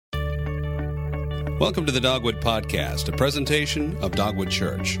Welcome to the Dogwood Podcast, a presentation of Dogwood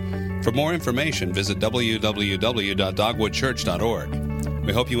Church. For more information, visit www.dogwoodchurch.org.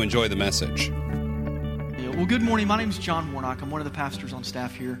 We hope you enjoy the message. Well, good morning. My name is John Warnock. I'm one of the pastors on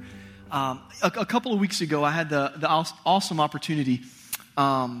staff here. A couple of weeks ago, I had the awesome opportunity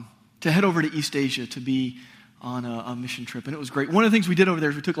to head over to East Asia to be on a mission trip, and it was great. One of the things we did over there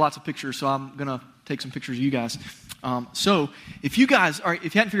is we took lots of pictures, so I'm going to take some pictures of you guys. So if you guys,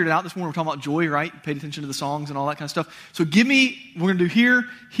 if you hadn't figured it out, this morning we're talking about joy, right? Paid attention to the songs and all that kind of stuff. So we're going to do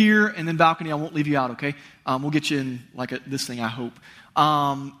here, and then balcony. I won't leave you out, okay? We'll get you in like this thing, I hope.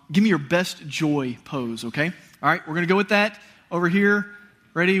 Give me your best joy pose, okay? All right, we're going to go with that over here.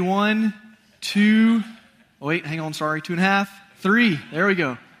 Ready? 1, 2, wait, hang on, sorry, 2.5, 3. There we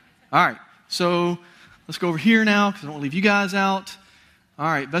go. All right, so let's go over here now because I don't want to leave you guys out. All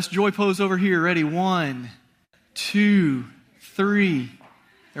right, best joy pose over here. Ready? 1, 2, 3.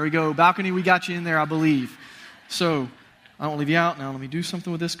 There we go. Balcony, we got you in there, I believe. So I don't leave you out. Now let me do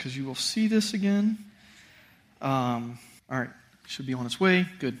something with this because you will see this again. All right, should be on its way.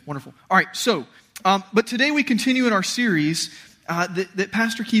 Good, wonderful. All right, so, but today we continue in our series that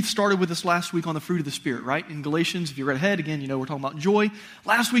Pastor Keith started with us last week on the fruit of the Spirit, right? In Galatians, if you read ahead, again, you know we're talking about joy.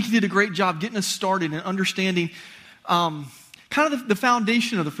 Last week he did a great job getting us started and understanding kind of the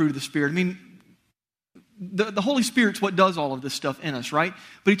foundation of the fruit of the Spirit. I mean, the Holy Spirit's what does all of this stuff in us, right?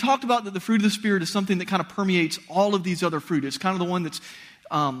 But he talked about that the fruit of the Spirit is something that kind of permeates all of these other fruit. It's kind of the one that's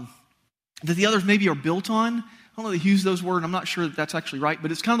that the others maybe are built on. I don't know that he used those words. I'm not sure that that's actually right,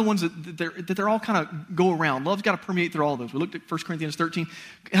 but it's kind of the ones that they're all kind of go around. Love's got to permeate through all of those. We looked at 1 Corinthians 13.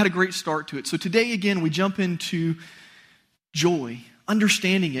 It had a great start to it. So today, again, we jump into joy,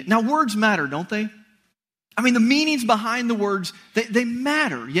 understanding it. Now, words matter, don't they? I mean, the meanings behind the words, they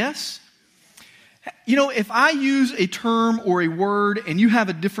matter, yes? You know, if I use a term or a word and you have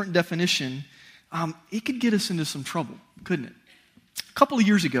a different definition, it could get us into some trouble, couldn't it? A couple of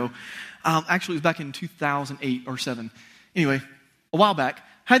years ago, actually, it was back in 2008 or 7. Anyway, a while back,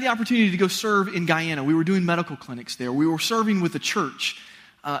 I had the opportunity to go serve in Guyana. We were doing medical clinics there. We were serving with a church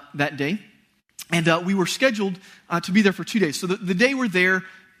that day, and we were scheduled to be there for 2 days. So the day we're there,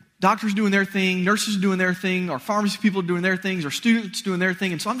 doctors doing their thing, nurses doing their thing, our pharmacy people doing their things, our students doing their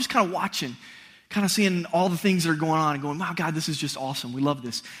thing, and so I'm just kind of watching, kind of seeing all the things that are going on and going, wow, God, this is just awesome. We love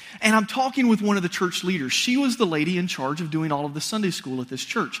this. And I'm talking with one of the church leaders. She was the lady in charge of doing all of the Sunday school at this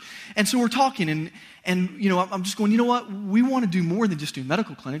church. And so we're talking, and you know, I'm just going, you know what? We want to do more than just do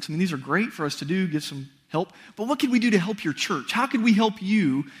medical clinics. I mean, these are great for us to do, get some help. But what could we do to help your church? How could we help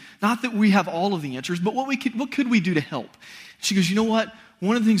you? Not that we have all of the answers, but what could we do to help? She goes, you know what?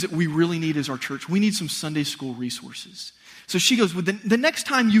 One of the things that we really need as our church, we need some Sunday school resources. So she goes, well, the next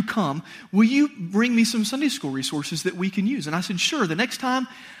time you come, will you bring me some Sunday school resources that we can use? And I said, sure. The next time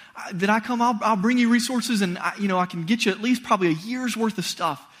that I come, I'll bring you resources, and I can get you at least probably a year's worth of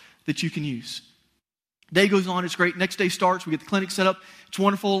stuff that you can use. Day goes on, it's great. Next day starts, we get the clinic set up. It's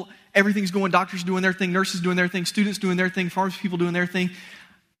wonderful. Everything's going. Doctors doing their thing, nurses doing their thing, students doing their thing, pharmacy people doing their thing.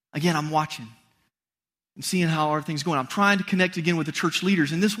 Again, I'm watching and seeing how everything's going. I'm trying to connect again with the church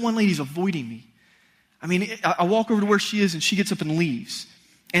leaders, and this one lady's avoiding me. I mean, I walk over to where she is, and she gets up and leaves.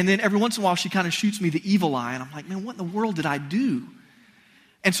 And then every once in a while, she kind of shoots me the evil eye, and I'm like, man, what in the world did I do?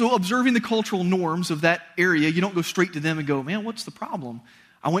 And so observing the cultural norms of that area, you don't go straight to them and go, man, what's the problem?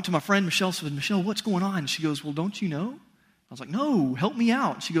 I went to my friend Michelle, said, Michelle, what's going on? And she goes, well, don't you know? I was like, no, help me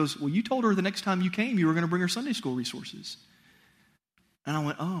out. She goes, well, you told her the next time you came, you were going to bring her Sunday school resources. And I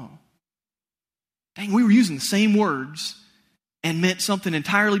went, oh. Dang, we were using the same words and meant something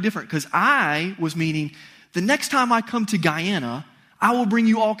entirely different, because I was meaning the next time I come to Guyana, I will bring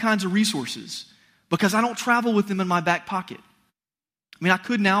you all kinds of resources because I don't travel with them in my back pocket. I mean, I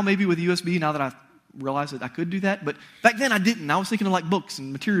could now maybe with USB now that I realize that I could do that, but back then I didn't. I was thinking of like books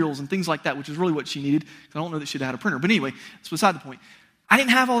and materials and things like that, which is really what she needed. I don't know that she'd had a printer, but anyway, that's beside the point. I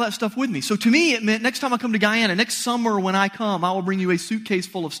didn't have all that stuff with me. So to me, it meant next time I come to Guyana, next summer when I come, I will bring you a suitcase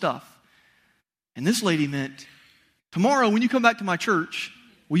full of stuff. And this lady meant, tomorrow, when you come back to my church,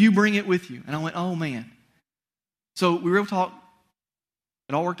 will you bring it with you? And I went, oh, man. So we were able to talk.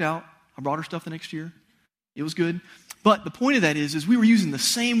 It all worked out. I brought her stuff the next year. It was good. But the point of that is we were using the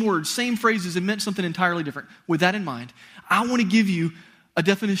same words, same phrases, and meant something entirely different. With that in mind, I want to give you a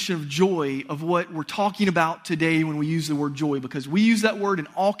definition of joy of what we're talking about today when we use the word joy, because we use that word in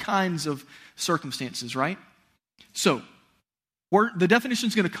all kinds of circumstances, right? So, the definition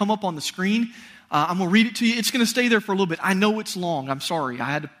is going to come up on the screen. I'm going to read it to you. It's going to stay there for a little bit. I know it's long. I'm sorry. I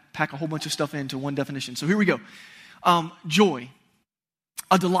had to pack a whole bunch of stuff into one definition. So here we go. Joy,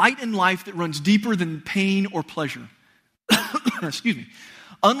 a delight in life that runs deeper than pain or pleasure. Excuse me.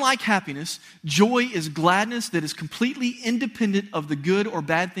 Unlike happiness, joy is gladness that is completely independent of the good or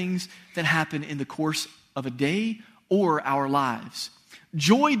bad things that happen in the course of a day or our lives.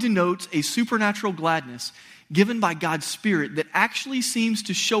 Joy denotes a supernatural gladness given by God's Spirit that actually seems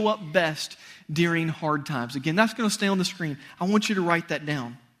to show up best during hard times. Again, that's going to stay on the screen. I want you to write that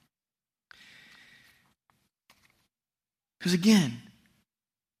down. Because again,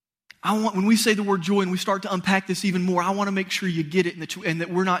 when we say the word joy and we start to unpack this even more, I want to make sure you get it and that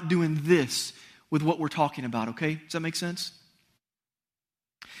we're not doing this with what we're talking about, okay? Does that make sense?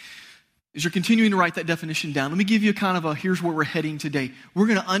 As you're continuing to write that definition down, let me give you kind of here's where we're heading today. We're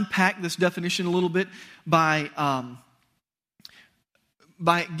going to unpack this definition a little bit by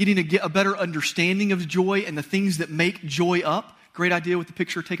getting a better understanding of joy and the things that make joy up. Great idea with the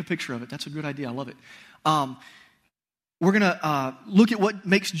picture. Take a picture of it. That's a good idea. I love it. We're going to look at what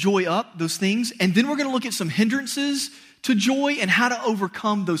makes joy up, those things, and then we're going to look at some hindrances to joy and how to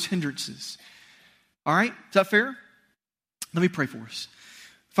overcome those hindrances. All right? Is that fair? Let me pray for us.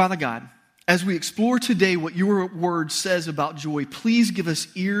 Father God, as we explore today what your word says about joy, please give us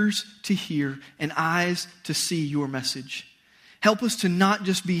ears to hear and eyes to see your message. Help us to not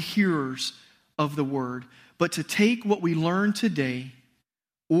just be hearers of the word, but to take what we learn today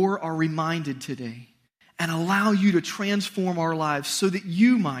or are reminded today and allow you to transform our lives so that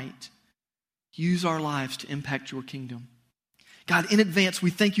you might use our lives to impact your kingdom. God, in advance,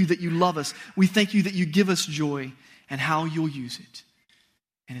 we thank you that you love us. We thank you that you give us joy and how you'll use it.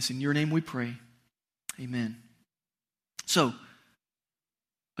 And it's in your name we pray. Amen. So,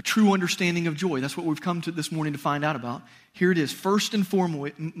 a true understanding of joy. That's what we've come to this morning to find out about. Here it is. First and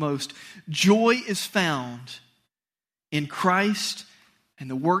foremost, joy is found in Christ and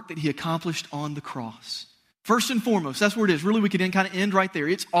the work that he accomplished on the cross. First and foremost, that's where it is. Really, we could kind of end right there.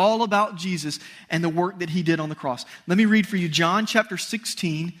 It's all about Jesus and the work that he did on the cross. Let me read for you John chapter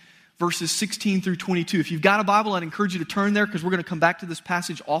 16, verses 16 through 22. If you've got a Bible, I'd encourage you to turn there because we're going to come back to this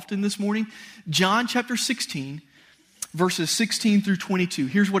passage often this morning. John chapter 16, verses 16 through 22.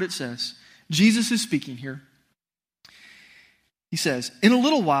 Here's what it says. Jesus is speaking here. He says, "In a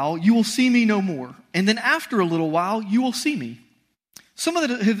little while you will see me no more, and then after a little while you will see me." Some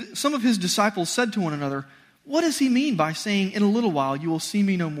of his disciples said to one another, "What does he mean by saying, 'In a little while you will see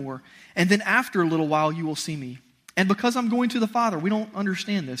me no more, and then after a little while you will see me'? And because I'm going to the Father, we don't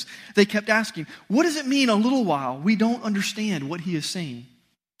understand this." They kept asking, "What does it mean, a little while? We don't understand what he is saying."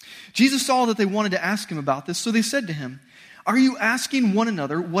 Jesus saw that they wanted to ask him about this, so they said to him, "Are you asking one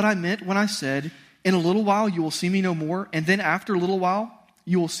another what I meant when I said, 'In a little while you will see me no more, and then after a little while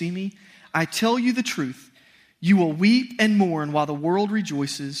you will see me'? I tell you the truth, you will weep and mourn while the world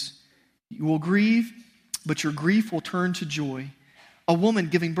rejoices. You will grieve, but your grief will turn to joy. A woman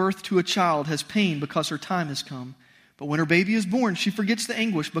giving birth to a child has pain because her time has come. But when her baby is born, she forgets the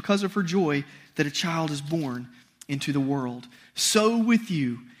anguish because of her joy that a child is born into the world. So with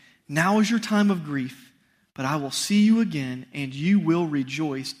you, now is your time of grief, but I will see you again, and you will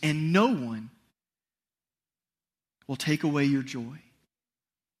rejoice, and no one will take away your joy."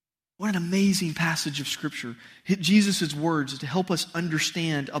 What an amazing passage of Scripture. Jesus' words to help us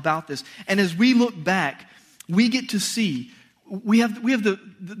understand about this. And as we look back, we get to see, we have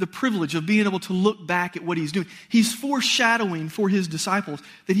the privilege of being able to look back at what he's doing. He's foreshadowing for his disciples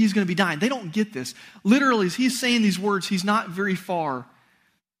that he's going to be dying. They don't get this. Literally, as he's saying these words, he's not very far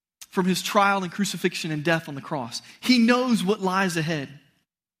from his trial and crucifixion and death on the cross. He knows what lies ahead.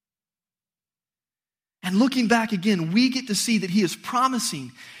 And looking back again, we get to see that he is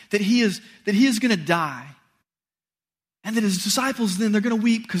promising that he is going to die. And that his disciples then, they're going to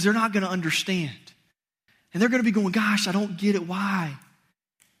weep because they're not going to understand. And they're going to be going, "Gosh, I don't get it. Why?"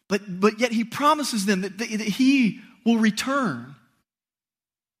 But yet he promises them that he will return.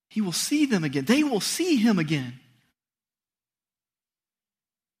 He will see them again. They will see him again.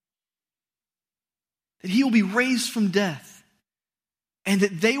 That he will be raised from death. And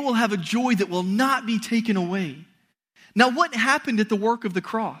that they will have a joy that will not be taken away. Now, what happened at the work of the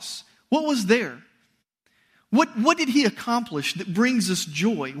cross? What was there? What did he accomplish that brings us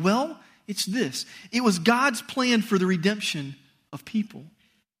joy? Well, it's this. It was God's plan for the redemption of people.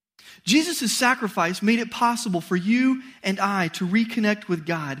 Jesus' sacrifice made it possible for you and I to reconnect with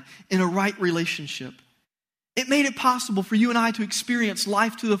God in a right relationship. It made it possible for you and I to experience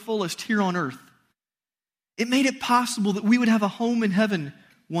life to the fullest here on earth. It made it possible that we would have a home in heaven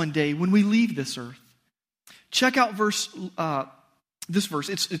one day when we leave this earth. Check out this verse.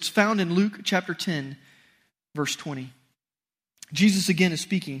 It's found in Luke chapter 10, verse 20. Jesus again is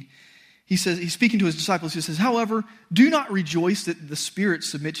speaking. he says, he's speaking to his disciples, he says, however, do not rejoice that the spirits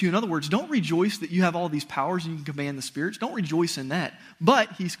submit to you. In other words, don't rejoice that you have all these powers and you can command the spirits. Don't rejoice in that. But,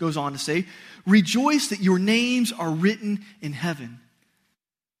 he goes on to say, rejoice that your names are written in heaven.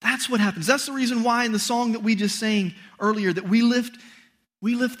 That's what happens. That's the reason why in the song that we just sang earlier, that we lift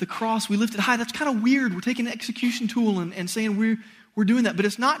the cross, we lift it high. That's kind of weird. We're taking an execution tool and saying we're doing that. But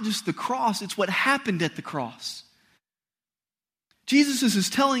it's not just the cross, it's what happened at the cross. Jesus is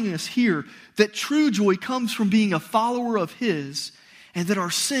telling us here that true joy comes from being a follower of His and that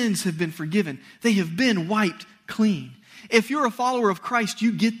our sins have been forgiven. They have been wiped clean. If you're a follower of Christ,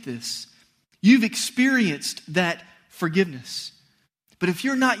 you get this. You've experienced that forgiveness. But if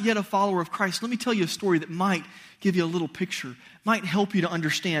you're not yet a follower of Christ, let me tell you a story that might give you a little picture, might help you to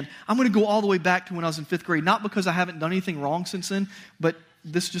understand. I'm going to go all the way back to when I was in 5th grade, not because I haven't done anything wrong since then, but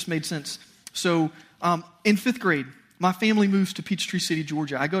this just made sense. So in 5th grade, my family moves to Peachtree City,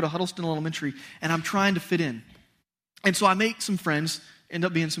 Georgia. I go to Huddleston Elementary, and I'm trying to fit in. And so I make some friends, end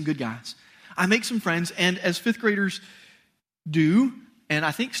up being some good guys. I make some friends, and as 5th graders do, and I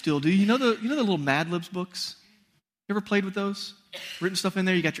think still do, you know the little Mad Libs books? You ever played with those? Written stuff in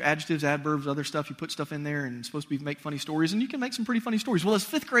there, you got your adjectives, adverbs, other stuff, you put stuff in there, and it's supposed to be make funny stories, and you can make some pretty funny stories. Well, as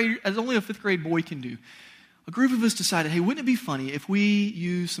only a 5th grade boy can do, a group of us decided, hey, wouldn't it be funny if we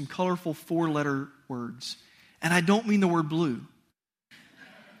use some colorful 4-letter words? And I don't mean the word blue.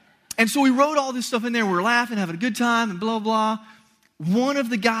 And so we wrote all this stuff in there. We were laughing, having a good time, and blah, blah. One of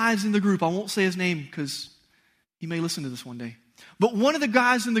the guys in the group, I won't say his name because he may listen to this one day. But one of the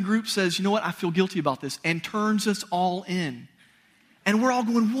guys in the group says, you know what, I feel guilty about this, and turns us all in. And we're all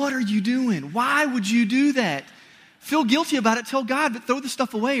going, what are you doing? Why would you do that? Feel guilty about it, tell God, but throw the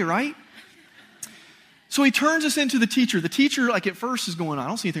stuff away, right? So he turns us into the teacher. The teacher, like at first, is going, I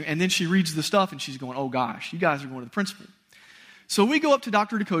don't see anything. And then she reads the stuff and she's going, oh gosh, you guys are going to the principal. So we go up to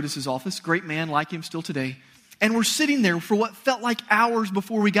Dr. Dakotas' office, great man, like him still today. And we're sitting there for what felt like hours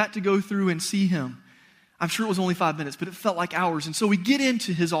before we got to go through and see him. I'm sure it was only 5 minutes, but it felt like hours. And so we get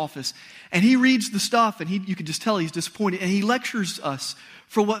into his office and he reads the stuff and you could just tell he's disappointed. And he lectures us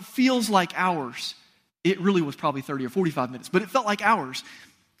for what feels like hours. It really was probably 30 or 45 minutes, but it felt like hours.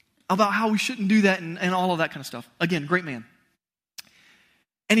 About how we shouldn't do that and all of that kind of stuff. Again, great man.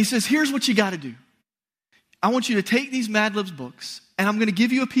 And he says, here's what you got to do. I want you to take these Mad Libs books, and I'm going to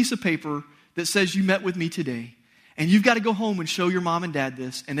give you a piece of paper that says you met with me today. And you've got to go home and show your mom and dad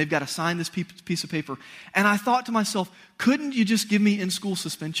this, and they've got to sign this piece of paper. And I thought to myself, couldn't you just give me in-school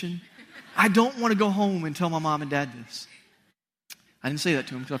suspension? I don't want to go home and tell my mom and dad this. I didn't say that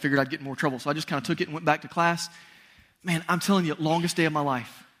to him because I figured I'd get in more trouble. So I just kind of took it and went back to class. Man, I'm telling you, longest day of my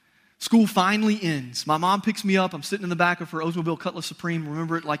life. School finally ends. My mom picks me up. I'm sitting in the back of her Oldsmobile Cutlass Supreme.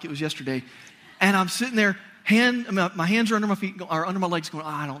 Remember it like it was yesterday. And I'm sitting there, my hands are under my feet, or under my legs going,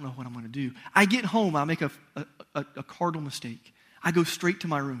 I don't know what I'm going to do. I get home. I make a cardinal mistake. I go straight to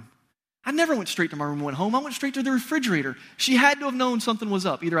my room. I never went straight to my room and went home. I went straight to the refrigerator. She had to have known something was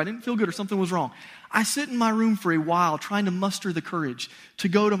up. Either I didn't feel good or something was wrong. I sit in my room for a while trying to muster the courage to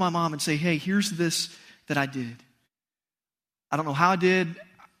go to my mom and say, hey, here's this that I did. I don't know how I did.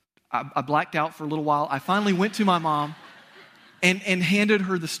 I blacked out for a little while. I finally went to my mom and handed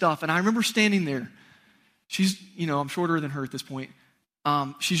her the stuff. And I remember standing there. She's, I'm shorter than her at this point.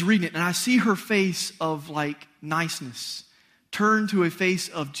 She's reading it. And I see her face of like niceness turn to a face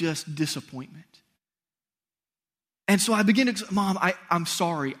of just disappointment. And so I begin to, Mom, I'm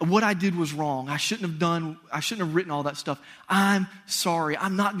sorry. What I did was wrong. I shouldn't have written all that stuff. I'm sorry.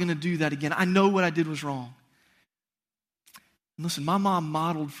 I'm not going to do that again. I know what I did was wrong. Listen, my mom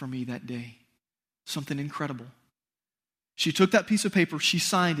modeled for me that day something incredible. She took that piece of paper, she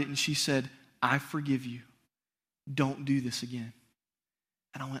signed it, and she said, I forgive you. Don't do this again.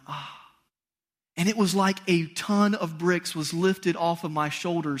 And I went, And it was like a ton of bricks was lifted off of my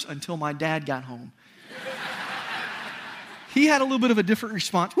shoulders until my dad got home. He had a little bit of a different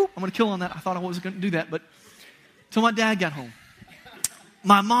response. I'm going to kill on that. I thought I wasn't going to do that, but until my dad got home.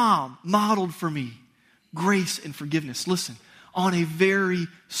 My mom modeled for me grace and forgiveness. Listen, on a very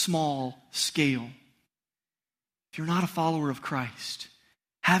small scale. If you're not a follower of Christ,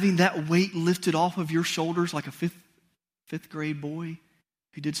 having that weight lifted off of your shoulders like a fifth grade boy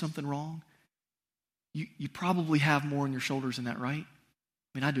who did something wrong, you probably have more on your shoulders than that, right?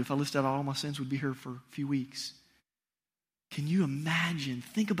 I mean, I do. If I listed out all my sins, we'd be here for a few weeks. Can you imagine?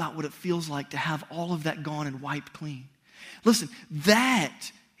 Think about what it feels like to have all of that gone and wiped clean. Listen,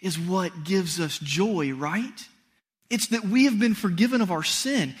 that is what gives us joy, right? It's that we have been forgiven of our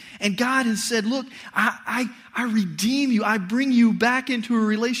sin. And God has said, look, I redeem you. I bring you back into a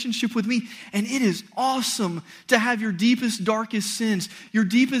relationship with me. And it is awesome to have your deepest, darkest sins, your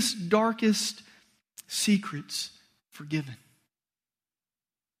deepest, darkest secrets forgiven.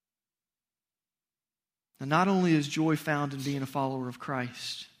 Now, not only is joy found in being a follower of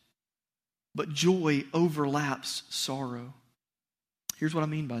Christ, but joy overlaps sorrow. Here's what I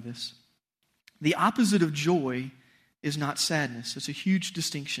mean by this. The opposite of joy is not sadness. It's a huge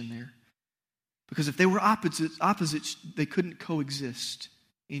distinction there. Because if they were opposites, they couldn't coexist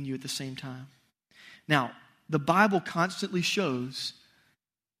in you at the same time. Now, the Bible constantly shows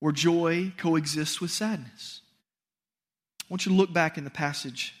where joy coexists with sadness. I want you to look back in the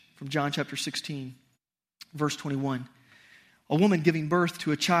passage from John chapter 16, verse 21. A woman giving birth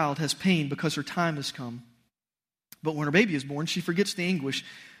to a child has pain because her time has come. But when her baby is born, she forgets the anguish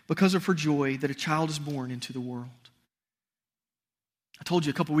because of her joy that a child is born into the world. I told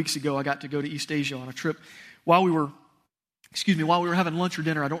you a couple weeks ago I got to go to East Asia on a trip. While we were having lunch or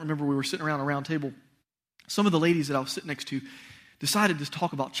dinner, I don't remember, we were sitting around a round table. Some of the ladies that I was sitting next to decided to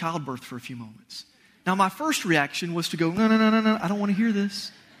talk about childbirth for a few moments. Now, my first reaction was to go, no, I don't want to hear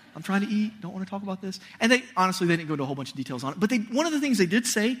this. I'm trying to eat, don't want to talk about this. And they didn't go into a whole bunch of details on it. But one of the things they did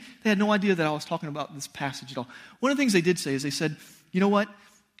say, they had no idea that I was talking about this passage at all. One of the things they did say is they said, you know what?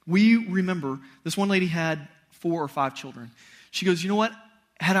 We remember, this one lady had 4 or 5 children. She goes, you know what?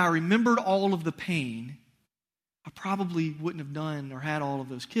 Had I remembered all of the pain, I probably wouldn't have done or had all of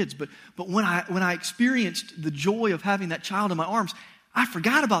those kids. But when I experienced the joy of having that child in my arms, I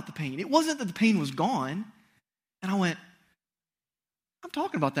forgot about the pain. It wasn't that the pain was gone. And I went, I'm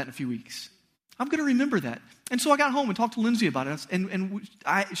talking about that in a few weeks. I'm going to remember that. And so I got home and talked to Lindsay about it. And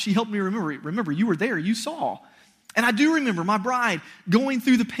she helped me remember. Remember, you were there. You saw. And I do remember my bride going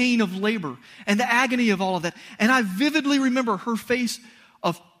through the pain of labor and the agony of all of that. And I vividly remember her face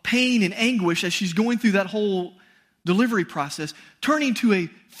of pain and anguish as she's going through that whole delivery process, turning to a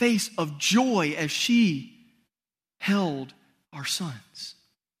face of joy as she held our sons.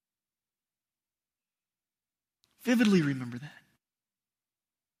 Vividly remember that.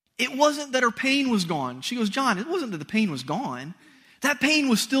 It wasn't that her pain was gone. She goes, John, it wasn't that the pain was gone. That pain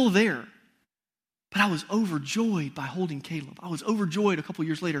was still there. But I was overjoyed by holding Caleb. I was overjoyed a couple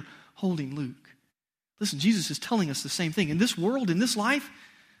years later holding Luke. Listen, Jesus is telling us the same thing. In this world, in this life,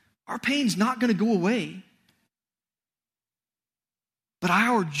 our pain's not going to go away. But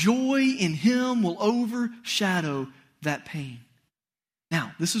our joy in Him will overshadow that pain.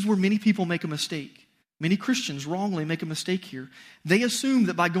 Now, this is where many people make a mistake. Many Christians wrongly make a mistake here. They assume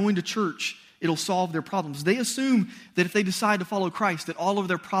that by going to church, it'll solve their problems. They assume that if they decide to follow Christ, that all of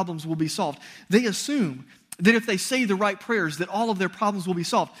their problems will be solved. They assume that if they say the right prayers, that all of their problems will be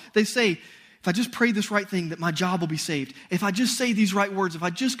solved. They say, if I just pray this right thing, that my job will be saved. If I just say these right words, if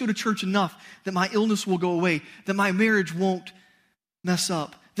I just go to church enough, that my illness will go away, that my marriage won't mess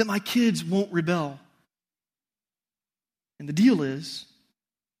up, that my kids won't rebel. And the deal is,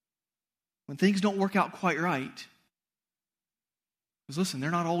 when things don't work out quite right, because listen,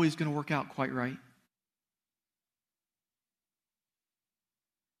 they're not always going to work out quite right.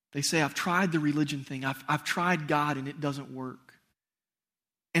 They say, I've tried the religion thing. I've tried God and it doesn't work.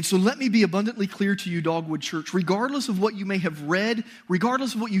 And so let me be abundantly clear to you, Dogwood Church, regardless of what you may have read,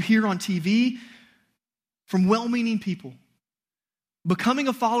 regardless of what you hear on TV from well-meaning people, becoming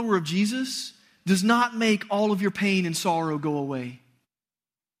a follower of Jesus does not make all of your pain and sorrow go away.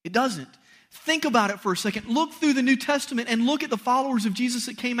 It doesn't. Think about it for a second. Look through the New Testament and look at the followers of Jesus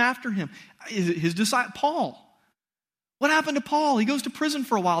that came after him. His disciple, Paul. What happened to Paul? He goes to prison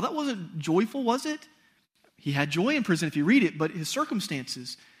for a while. That wasn't joyful, was it? He had joy in prison if you read it, but his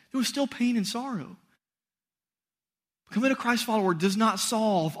circumstances, there was still pain and sorrow. Becoming a Christ follower does not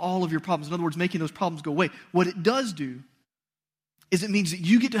solve all of your problems. In other words, making those problems go away. What it does do is it means that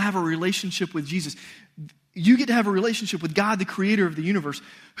you get to have a relationship with Jesus. You get to have a relationship with God, the creator of the universe,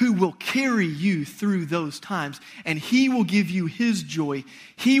 who will carry you through those times. And He will give you His joy.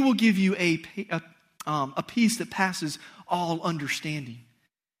 He will give you a peace that passes all understanding.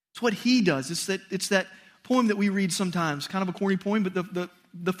 It's what He does. It's that poem that we read sometimes, kind of a corny poem, but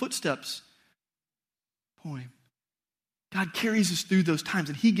the Footsteps poem. God carries us through those times,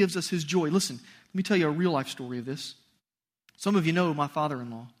 and He gives us His joy. Listen, let me tell you a real-life story of this. Some of you know my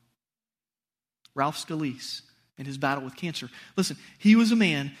father-in-law, Ralph Scalise, and his battle with cancer. Listen, he was a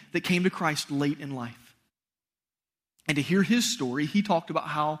man that came to Christ late in life. And to hear his story, he talked about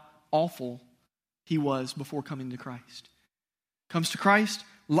how awful he was before coming to Christ. Comes to Christ,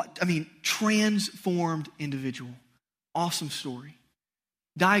 transformed individual. Awesome story.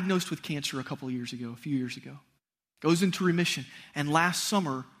 Diagnosed with cancer a few years ago. goes into remission, and last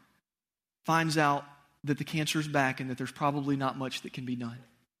summer finds out that the cancer is back and that there's probably not much that can be done.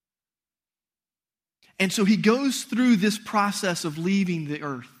 And so he goes through this process of leaving the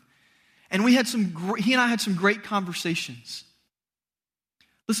earth. And he and I had some great conversations.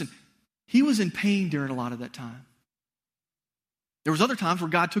 Listen, he was in pain during a lot of that time. There was other times where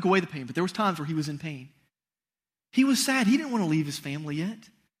God took away the pain, but there was times where he was in pain. He was sad. He didn't want to leave his family yet.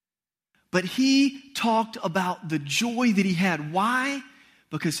 But he talked about the joy that he had. Why?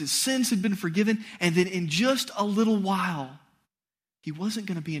 Because his sins had been forgiven, and then in just a little while, he wasn't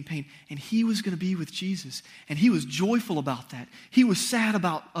going to be in pain, and he was going to be with Jesus. And he was joyful about that. He was sad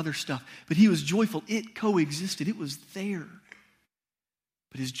about other stuff, but he was joyful. It coexisted. It was there.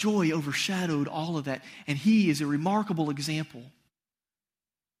 But his joy overshadowed all of that, and he is a remarkable example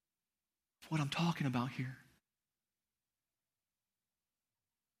of what I'm talking about here.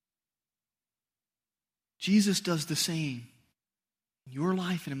 Jesus does the same in your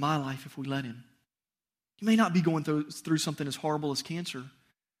life and in my life if we let him. You may not be going through something as horrible as cancer,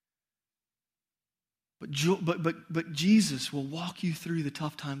 but Jesus will walk you through the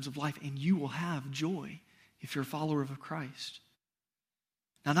tough times of life, and you will have joy if you're a follower of Christ.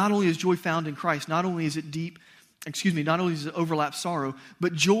 Now, not only is joy found in Christ, not only does it overlap sorrow,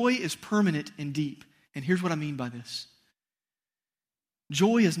 but joy is permanent and deep. And here's what I mean by this.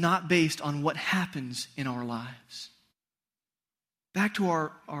 Joy is not based on what happens in our lives. Back to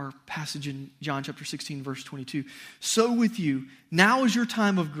our passage in John chapter 16, verse 22. So with you, now is your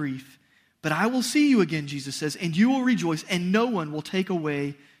time of grief, but I will see you again, Jesus says, and you will rejoice, and no one will take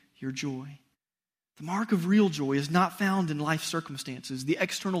away your joy. The mark of real joy is not found in life circumstances, the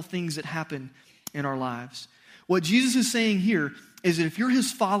external things that happen in our lives. What Jesus is saying here is that if you're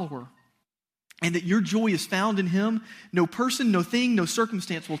his follower, and that your joy is found in him, no person, no thing, no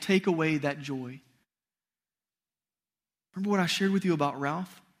circumstance will take away that joy. Remember what I shared with you about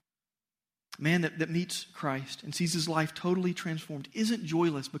Ralph? A man that meets Christ and sees his life totally transformed isn't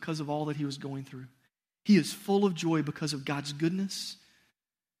joyless because of all that he was going through. He is full of joy because of God's goodness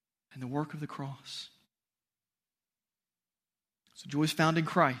and the work of the cross. So joy is found in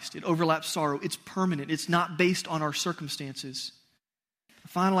Christ. It overlaps sorrow. It's permanent. It's not based on our circumstances. The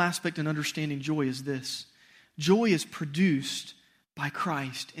final aspect in understanding joy is this. Joy is produced by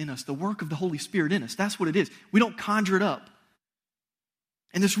Christ in us, the work of the Holy Spirit in us. That's what it is. We don't conjure it up.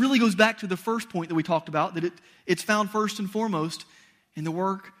 And this really goes back to the first point that we talked about, that it's found first and foremost in the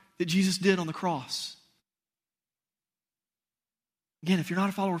work that Jesus did on the cross. Again, if you're not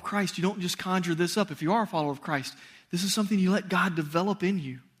a follower of Christ, you don't just conjure this up. If you are a follower of Christ, this is something you let God develop in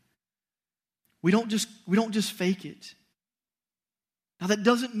you. We don't just fake it. Now, that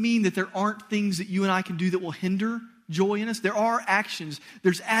doesn't mean that there aren't things that you and I can do that will hinder joy in us. There are actions,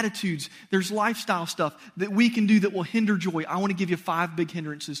 there's attitudes, there's lifestyle stuff that we can do that will hinder joy. I want to give you 5 big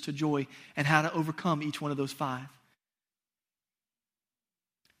hindrances to joy and how to overcome each one of those 5.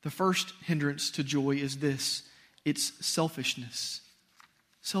 The first hindrance to joy is this. It's selfishness.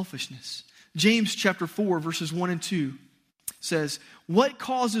 Selfishness. James chapter 4, verses 1 and 2 says, "What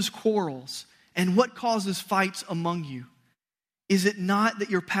causes quarrels and what causes fights among you? Is it not that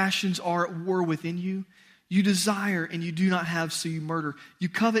your passions are at war within you? You desire and you do not have, so you murder. You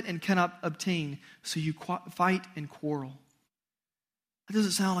covet and cannot obtain, so you fight and quarrel." That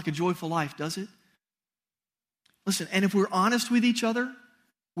doesn't sound like a joyful life, does it? Listen, and if we're honest with each other,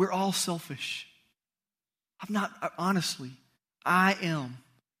 we're all selfish. I am.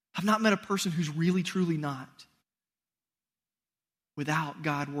 I've not met a person who's really, truly not without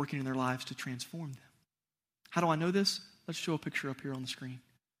God working in their lives to transform them. How do I know this? Let's show a picture up here on the screen.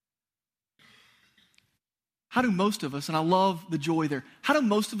 How do most of us, and I love the joy there, how do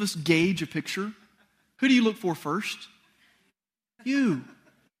most of us gauge a picture? Who do you look for first? You.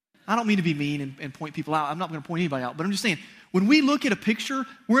 I don't mean to be mean and point people out. I'm not going to point anybody out, but I'm just saying, when we look at a picture,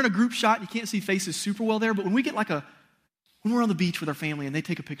 we're in a group shot, you can't see faces super well there, but when we get when we're on the beach with our family and they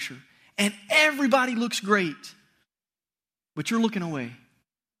take a picture, and everybody looks great, but you're looking away,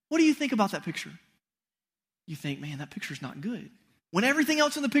 what do you think about that picture? You think, man, that picture's not good. When everything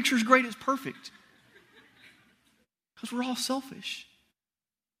else in the picture is great, it's perfect. Because we're all selfish.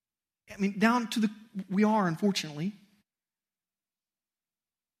 I mean, we are, unfortunately.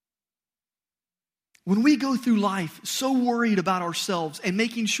 When we go through life so worried about ourselves and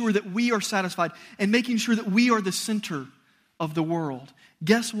making sure that we are satisfied and making sure that we are the center of the world,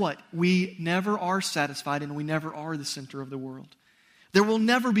 guess what? We never are satisfied and we never are the center of the world. There will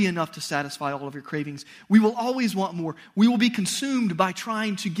never be enough to satisfy all of your cravings. We will always want more. We will be consumed by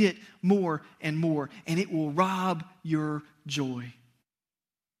trying to get more and more, and it will rob your joy.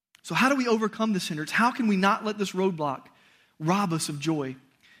 So how do we overcome this hindrance? How can we not let this roadblock rob us of joy?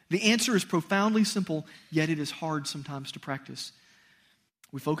 The answer is profoundly simple, yet it is hard sometimes to practice.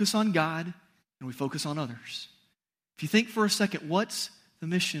 We focus on God and we focus on others. If you think for a second, what's the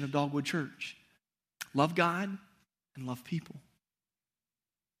mission of Dogwood Church? Love God and love people.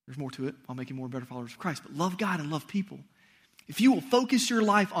 There's more to it. I'll make you more better followers of Christ. But love God and love people. If you will focus your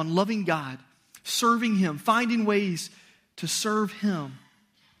life on loving God, serving Him, finding ways to serve Him,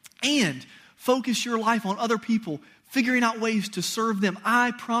 and focus your life on other people, figuring out ways to serve them,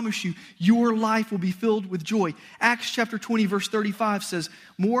 I promise you, your life will be filled with joy. Acts chapter 20, verse 35 says,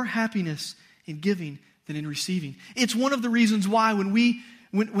 more happiness in giving than in receiving. It's one of the reasons why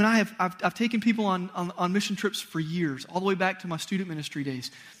when I've taken people on mission trips for years, all the way back to my student ministry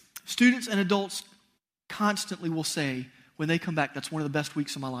days, students and adults constantly will say, when they come back, that's one of the best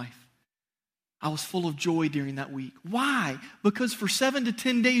weeks of my life. I was full of joy during that week. Why? Because for 7 to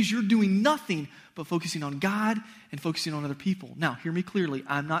 10 days, you're doing nothing but focusing on God and focusing on other people. Now, hear me clearly.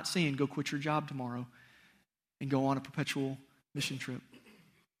 I'm not saying go quit your job tomorrow and go on a perpetual mission trip.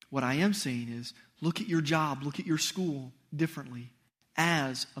 What I am saying is look at your job, look at your school differently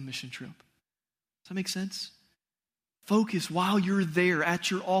as a mission trip. Does that make sense? Focus while you're there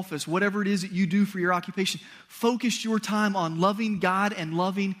at your office, whatever it is that you do for your occupation. Focus your time on loving God and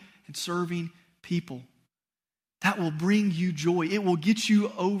loving and serving people. That will bring you joy. It will get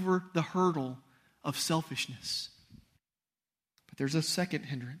you over the hurdle of selfishness. But there's a second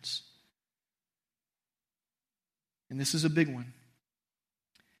hindrance. And this is a big one.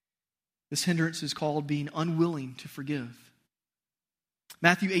 This hindrance is called being unwilling to forgive.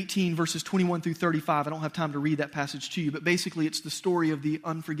 Matthew 18, verses 21 through 35. I don't have time to read that passage to you, but basically it's the story of the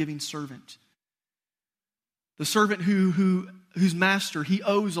unforgiving servant. The servant whose master, he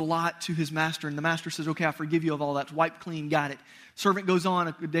owes a lot to his master, and the master says, okay, I forgive you of all that. It's wiped clean, got it. Servant goes on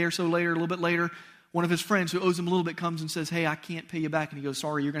a day or so later, a little bit later, one of his friends who owes him a little bit comes and says, hey, I can't pay you back. And he goes,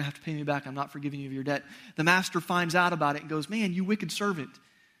 sorry, you're going to have to pay me back. I'm not forgiving you of your debt. The master finds out about it and goes, man, you wicked servant.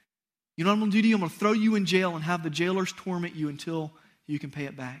 You know what I'm going to do to you? I'm going to throw you in jail and have the jailers torment you until you can pay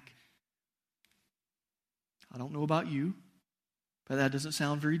it back. I don't know about you, but that doesn't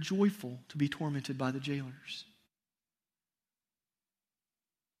sound very joyful to be tormented by the jailers.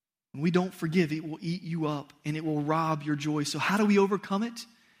 When we don't forgive, it will eat you up and it will rob your joy. So how do we overcome it?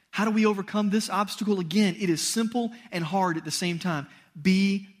 How do we overcome this obstacle? Again, it is simple and hard at the same time.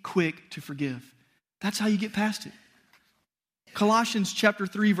 Be quick to forgive. That's how you get past it. Colossians chapter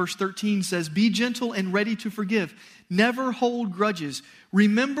 3, verse 13 says, be gentle and ready to forgive. Never hold grudges.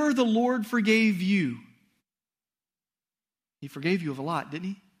 Remember the Lord forgave you. He forgave you of a lot, didn't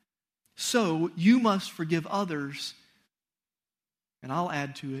He? So you must forgive others. And I'll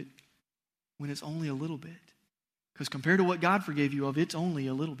add to it, when it's only a little bit. Because compared to what God forgave you of, it's only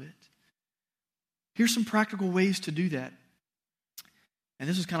a little bit. Here's some practical ways to do that. And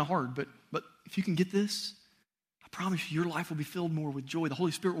this is kind of hard, but if you can get this, I promise you, your life will be filled more with joy. The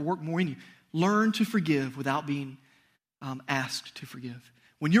Holy Spirit will work more in you. Learn to forgive without being asked to forgive.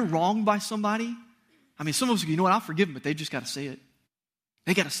 When you're wronged by somebody, I mean, some of us, you know what, I'll forgive them, but they just got to say it.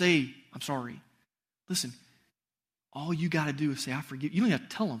 They got to say, I'm sorry. Listen, all you got to do is say, I forgive. You don't have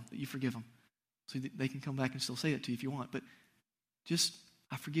to tell them that you forgive them. So they can come back and still say it to you if you want. But just,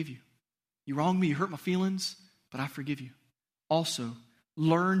 I forgive you. You wronged me, you hurt my feelings, but I forgive you. Also,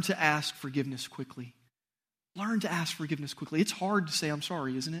 learn to ask forgiveness quickly. Learn to ask forgiveness quickly. It's hard to say I'm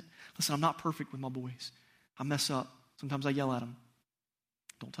sorry, isn't it? Listen, I'm not perfect with my boys. I mess up. Sometimes I yell at them.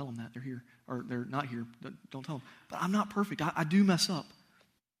 Don't tell them that. They're here. Or they're not here. Don't tell them. But I'm not perfect. I do mess up.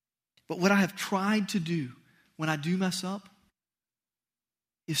 But what I have tried to do when I do mess up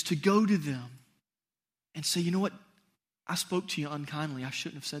is to go to them and say, you know what? I spoke to you unkindly. I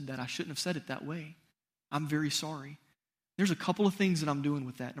shouldn't have said that. I shouldn't have said it that way. I'm very sorry. There's a couple of things that I'm doing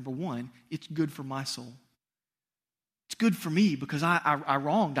with that. Number one, it's good for my soul. It's good for me because I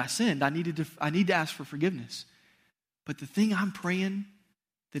wronged, I sinned. I need to ask for forgiveness. But the thing I'm praying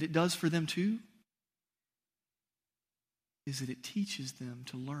that it does for them too is that it teaches them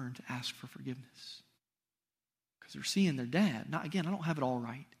to learn to ask for forgiveness. Because they're seeing their dad. Now, again, I don't have it all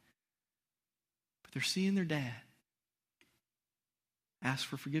right. But they're seeing their dad ask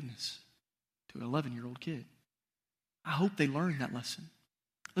for forgiveness to an 11-year-old kid. I hope they learn that lesson.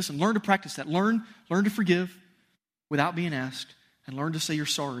 Listen, learn to practice that. Learn to forgive without being asked, and learn to say you're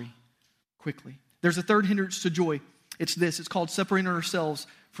sorry quickly. There's a third hindrance to joy. It's this. It's called separating ourselves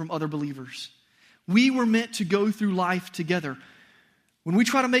from other believers. We were meant to go through life together. When we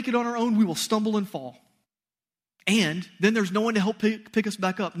try to make it on our own, we will stumble and fall. And then there's no one to help pick us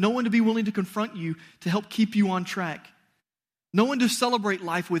back up. No one to be willing to confront you, to help keep you on track. No one to celebrate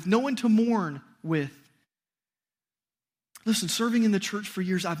life with. No one to mourn with. Listen, serving in the church for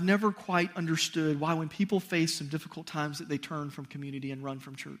years, I've never quite understood why when people face some difficult times that they turn from community and run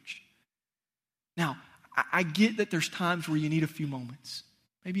from church. Now, I get that there's times where you need a few moments.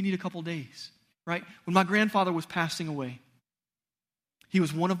 Maybe you need a couple days, right? When my grandfather was passing away, he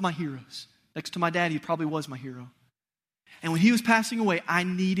was one of my heroes. Next to my dad, he probably was my hero. And when he was passing away, I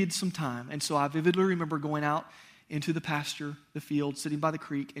needed some time. And so I vividly remember going out into the pasture, the field, sitting by the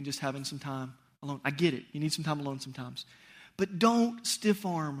creek, and just having some time alone. I get it. You need some time alone sometimes. But don't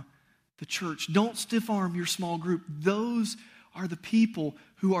stiff-arm the church. Don't stiff-arm your small group. Those are the people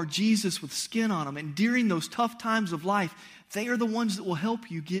who are Jesus with skin on them. And during those tough times of life, they are the ones that will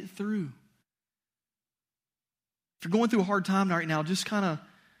help you get through. If you're going through a hard time right now, just kind of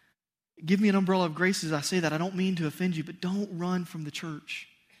give me an umbrella of grace as I say that. I don't mean to offend you, but don't run from the church.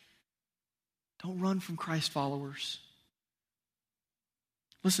 Don't run from Christ followers.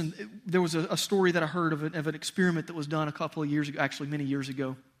 Listen, there was a story that I heard of an experiment that was done a couple of years ago, actually many years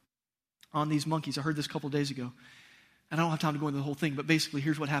ago, on these monkeys. I heard this a couple of days ago. And I don't have time to go into the whole thing, but basically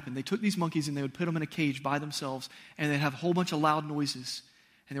here's what happened. They took these monkeys and they would put them in a cage by themselves, and they'd have a whole bunch of loud noises,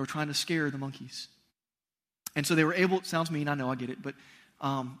 and they were trying to scare the monkeys. And so they were able, it sounds mean, I know, I get it, but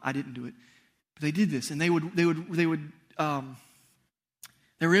I didn't do it. But they did this, and they were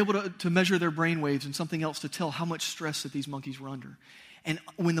able to measure their brain waves and something else to tell how much stress that these monkeys were under. And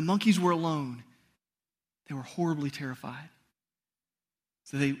when the monkeys were alone, they were horribly terrified.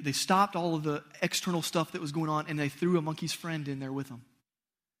 So they stopped all of the external stuff that was going on, and they threw a monkey's friend in there with them.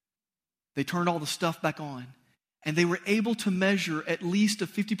 They turned all the stuff back on. And they were able to measure at least a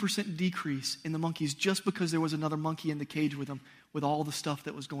 50% decrease in the monkeys just because there was another monkey in the cage with them with all the stuff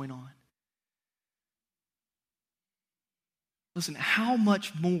that was going on. Listen, how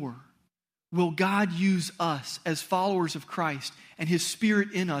much more will God use us as followers of Christ and His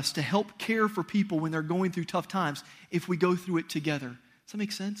Spirit in us to help care for people when they're going through tough times if we go through it together? Does that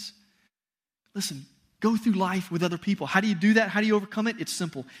make sense? Listen, go through life with other people. How do you do that? How do you overcome it? It's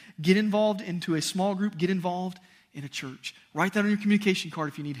simple. Get involved into a small group. Get involved in a church. Write that on your communication card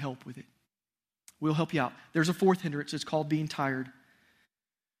if you need help with it. We'll help you out. There's a fourth hindrance. It's called being tired.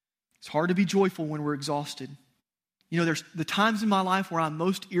 It's hard to be joyful when we're exhausted. You know, there's the times in my life where I'm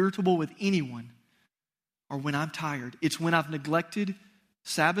most irritable with anyone are when I'm tired. It's when I've neglected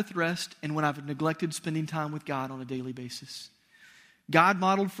Sabbath rest and when I've neglected spending time with God on a daily basis. God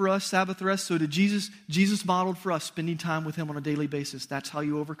modeled for us Sabbath rest, so did Jesus. Jesus modeled for us spending time with Him on a daily basis. That's how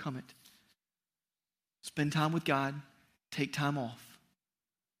you overcome it. Spend time with God. Take time off.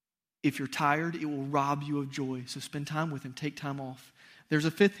 If you're tired, it will rob you of joy. So spend time with Him. Take time off. There's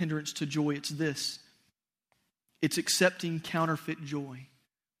a fifth hindrance to joy. It's this. It's accepting counterfeit joy.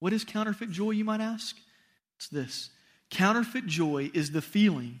 What is counterfeit joy, you might ask? It's this. Counterfeit joy is the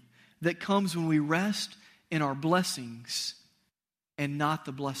feeling that comes when we rest in our blessings and not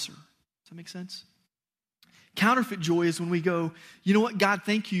the blesser. Does that make sense? Counterfeit joy is when we go, you know what, God,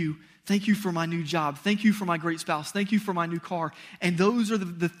 thank you. Thank you for my new job. Thank you for my great spouse. Thank you for my new car. And those are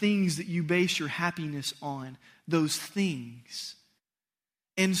the things that you base your happiness on. Those things.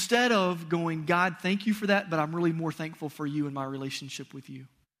 Instead of going, God, thank you for that, but I'm really more thankful for you and my relationship with you.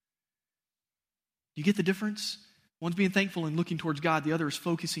 You get the difference? One's being thankful and looking towards God. The other is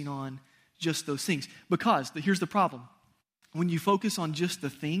focusing on just those things. Because here's the problem. When you focus on just the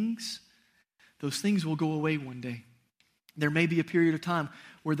things, those things will go away one day. There may be a period of time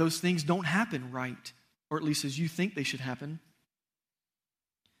where those things don't happen right, or at least as you think they should happen.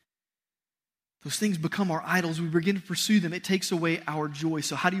 Those things become our idols. We begin to pursue them. It takes away our joy.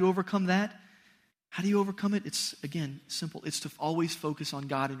 So how do you overcome that? How do you overcome it? It's, again, simple. It's to always focus on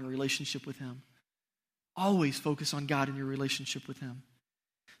God and your relationship with Him. Always focus on God and your relationship with Him.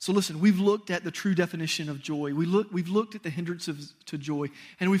 So listen, we've looked at the true definition of joy. We've looked at the hindrances to joy,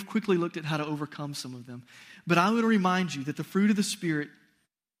 and we've quickly looked at how to overcome some of them. But I want to remind you that the fruit of the Spirit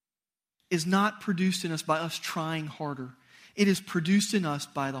is not produced in us by us trying harder. It is produced in us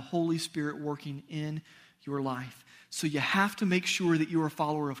by the Holy Spirit working in your life. So you have to make sure that you're a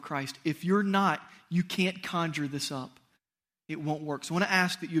follower of Christ. If you're not, you can't conjure this up. It won't work. So I want to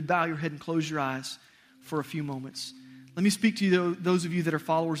ask that you bow your head and close your eyes for a few moments. Let me speak to you, those of you that are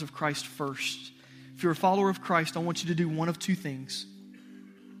followers of Christ first. If you're a follower of Christ, I want you to do one of two things.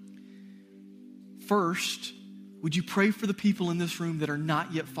 First, would you pray for the people in this room that are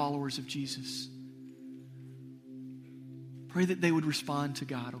not yet followers of Jesus? Pray that they would respond to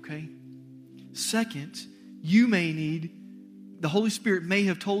God, okay? Second, the Holy Spirit may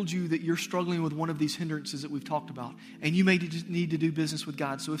have told you that you're struggling with one of these hindrances that we've talked about, and you may need to do business with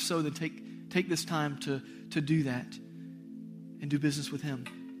God. So if so, then take this time to do that. and do business with him.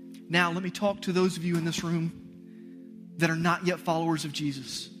 Now, let me talk to those of you in this room that are not yet followers of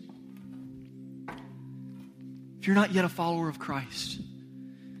Jesus. If you're not yet a follower of Christ,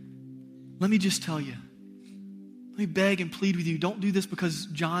 let me just tell you, let me beg and plead with you, don't do this because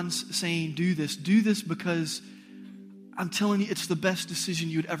John's saying do this. Do this because I'm telling you it's the best decision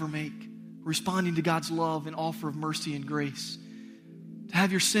you'd ever make, responding to God's love and offer of mercy and grace. To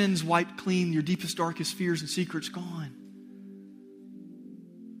have your sins wiped clean, your deepest, darkest fears and secrets gone.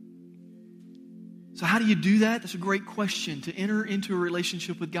 So how do you do that? That's a great question. To enter into a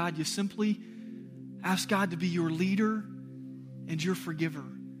relationship with God, you simply ask God to be your leader and your forgiver.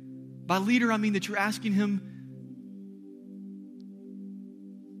 By leader, I mean that you're asking him,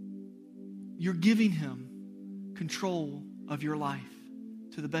 you're giving him control of your life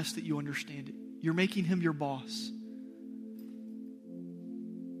to the best that you understand it. You're making him your boss.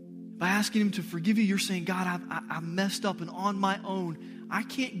 By asking him to forgive you, you're saying, God, I've messed up, and on my own, I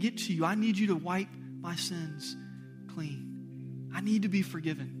can't get to you. I need you to wipe my sins clean. I need to be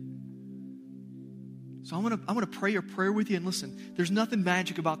forgiven. So I'm gonna pray a prayer with you, and listen, there's nothing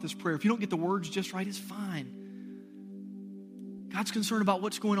magic about this prayer. If you don't get the words just right, it's fine. God's concerned about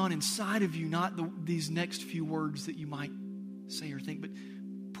what's going on inside of you, not these next few words that you might say or think. But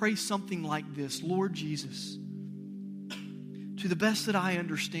pray something like this. Lord Jesus, to the best that I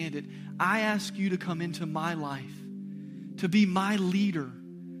understand it, I ask you to come into my life, to be my leader.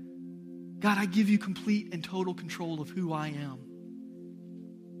 God, I give you complete and total control of who I am.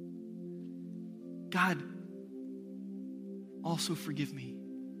 God, also forgive me.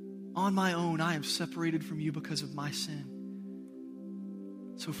 On my own, I am separated from you because of my sin.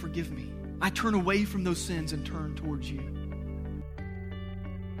 So forgive me. I turn away from those sins and turn towards you.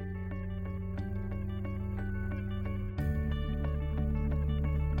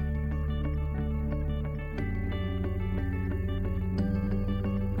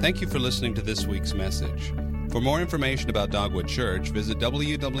 Thank you for listening to this week's message. For more information about Dogwood Church, visit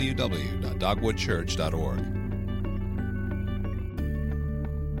www.dogwoodchurch.org.